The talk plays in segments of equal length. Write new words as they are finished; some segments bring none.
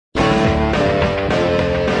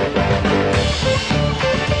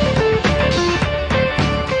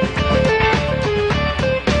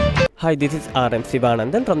Hi, this is RM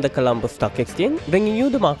Sivanandan from the Colombo Stock Exchange, bringing you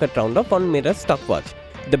the market roundup on Mirror Stockwatch.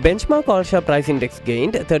 The benchmark all-share price index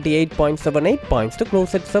gained 38.78 points to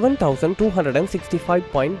close at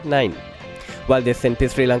 7,265.9, while the S&P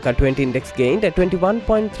Sri Lanka 20 index gained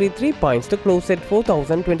 21.33 points to close at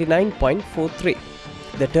 4,029.43.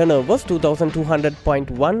 The turnover was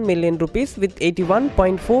 2,200.1 million rupees with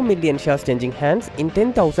 81.4 million shares changing hands in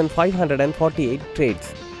 10,548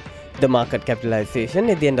 trades. The market capitalization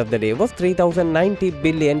at the end of the day was 3,090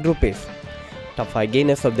 billion rupees. Top 5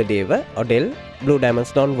 gainers of the day were Odell, Blue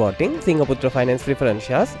Diamonds Non-Voting, Singaputra Finance Preference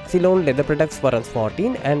Shares, Ceylon Leather Products Warrants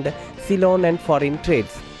 14 and Ceylon and Foreign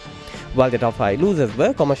Trades. While the top 5 losers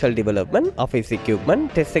were Commercial Development, Office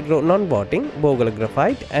Equipment, Tessagro Non-Voting, Bogle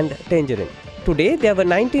Graphite and Tangerine. Today there were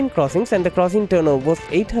 19 crossings and the crossing turnover was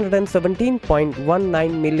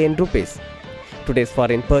 817.19 million rupees. Today's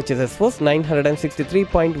foreign purchases was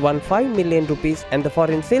 963.15 million rupees and the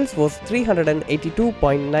foreign sales was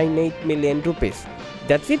 382.98 million rupees.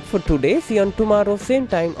 That's it for today. See you on tomorrow same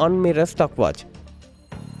time on Mirror Stockwatch.